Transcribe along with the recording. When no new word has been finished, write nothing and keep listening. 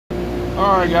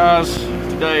Alright guys,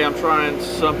 today I'm trying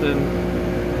something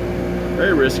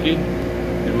very risky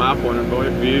in my point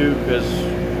of view because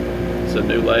it's a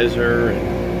new laser and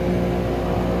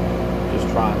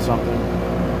just trying something.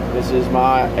 This is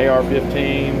my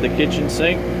AR-15, the kitchen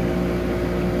sink,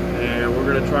 and we're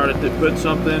going to try to put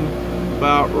something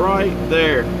about right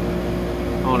there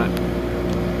on it.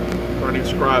 Trying to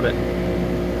describe it.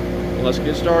 Well, let's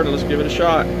get started, let's give it a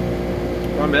shot.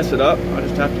 If I mess it up, I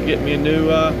just have to get me a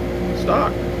new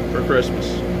stock for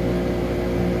Christmas.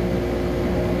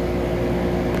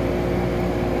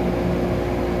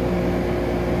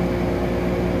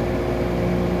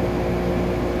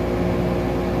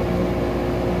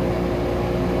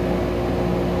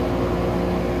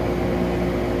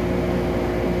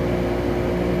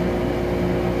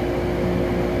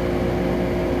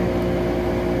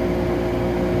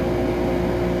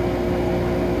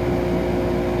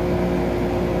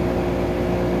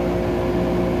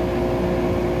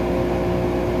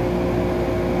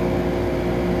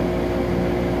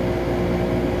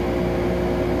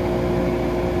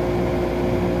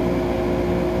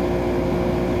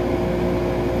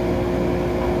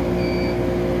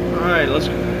 Alright, let's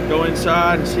go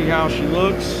inside and see how she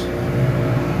looks.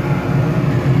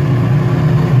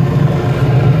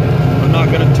 I'm not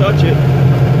going to touch it.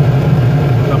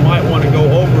 I might want to go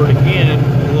over it again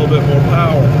with a little bit more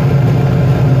power.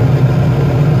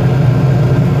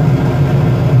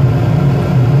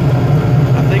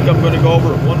 I think I'm going to go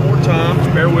over it one more time.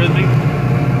 Bear with me.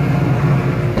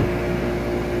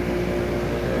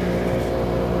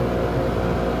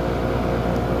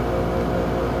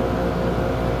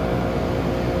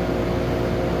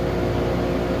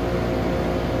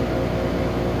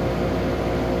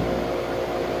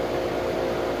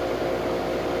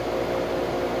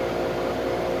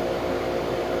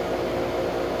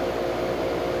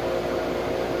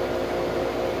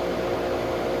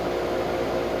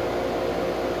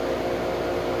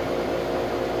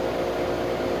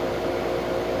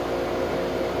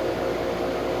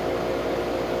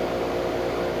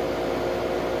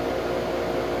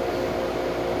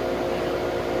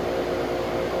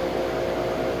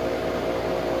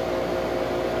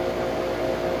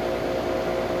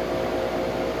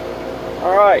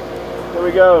 All right, here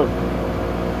we go.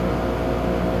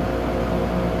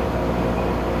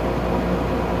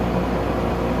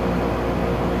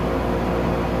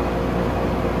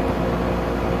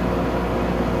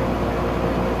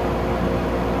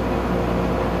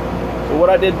 So what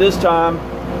I did this time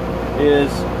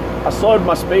is I slowed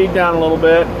my speed down a little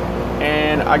bit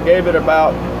and I gave it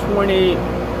about 20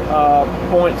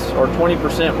 points or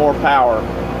 20% more power.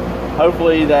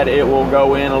 Hopefully that it will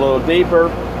go in a little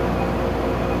deeper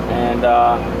and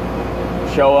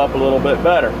show up a little bit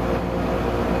better.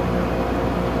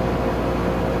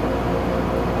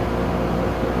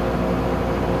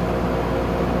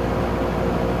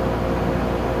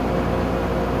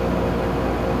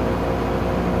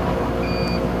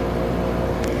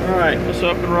 Alright, let's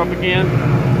open her up again.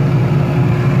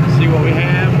 See what we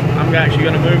have. I'm actually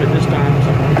going to move it this time, so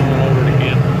I'm going over it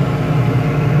again.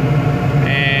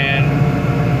 And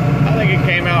I think it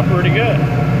came out pretty good.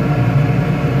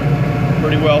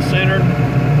 Pretty well centered.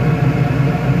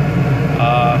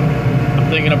 I'm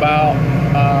thinking about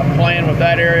playing with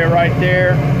that area right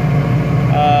there.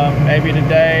 Maybe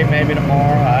today, maybe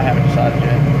tomorrow. I haven't decided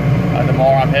yet.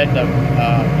 Tomorrow I'm heading to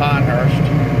Pinehurst.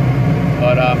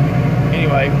 But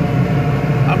anyway,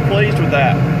 I'm pleased with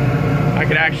that. I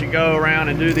could actually go around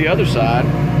and do the other side,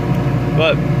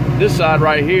 but this side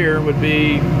right here would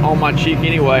be on my cheek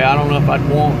anyway. I don't know if I'd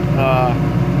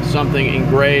want something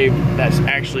engraved that's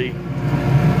actually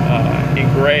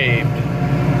engraved.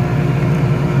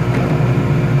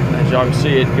 As y'all can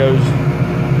see, it goes,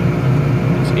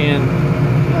 it's in,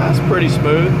 that's pretty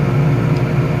smooth.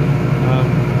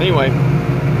 Anyway,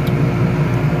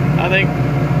 I think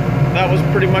that was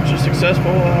pretty much a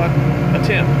successful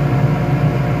attempt.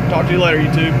 Talk to you later,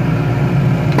 YouTube.